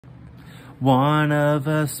One of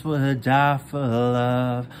us would die for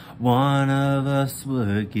love. One of us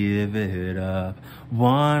would give it up.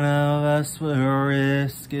 One of us would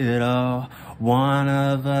risk it all. One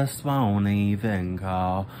of us won't even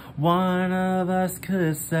call. One of us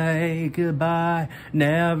could say goodbye,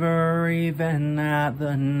 never even at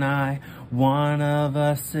the night. One of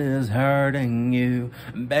us is hurting you.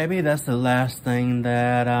 Baby, that's the last thing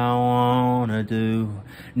that I wanna do.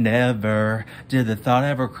 Never did the thought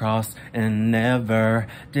ever cross, and never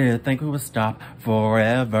did I think we would stop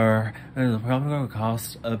forever. It's probably gonna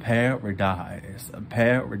cost a paradise,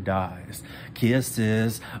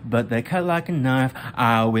 kisses, but they cut like a knife.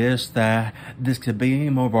 I wish that this could be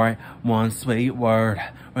more bright. One sweet word,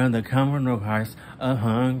 when the coming no Christ, a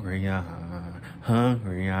hungry eye.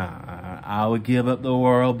 I would give up the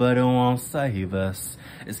world, but it won't save us.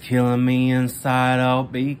 It's killing me inside all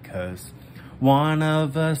because one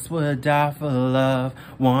of us would die for love.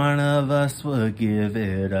 One of us would give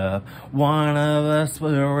it up. One of us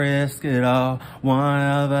would risk it all. One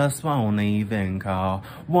of us won't even call.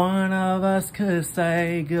 One of us could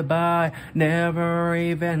say goodbye, never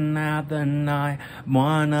even at the night.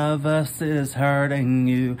 One of us is hurting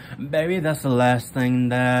you. Baby, that's the last thing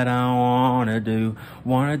that I wanna do.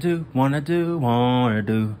 Wanna do, wanna do, wanna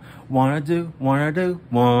do. Wanna do, wanna do,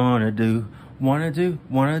 wanna do. Wanna do,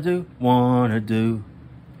 wanna do, wanna do.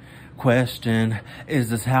 Question,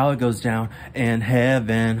 is this how it goes down in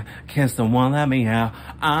heaven? Can someone let me out?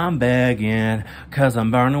 I'm begging, cause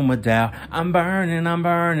I'm burning with doubt. I'm burning, I'm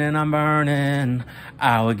burning, I'm burning.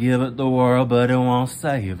 I would give it the world, but it won't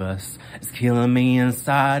save us. It's killing me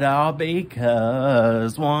inside all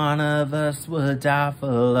because one of us would die for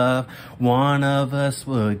love. One of us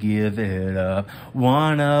would give it up.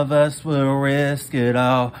 One of us will risk it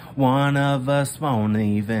all. One of us won't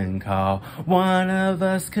even call. One of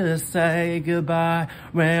us could say goodbye,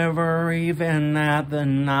 never even at the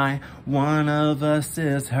night. One of us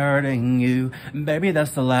is hurting you. Baby,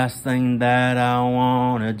 that's the last thing that I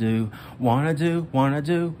wanna do. Wanna do, wanna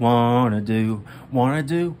do, wanna do. Wanna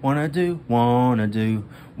do, wanna do, wanna do.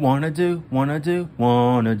 Wanna do, wanna do,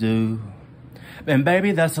 wanna do. And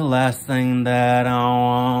baby, that's the last thing that I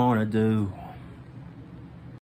wanna do.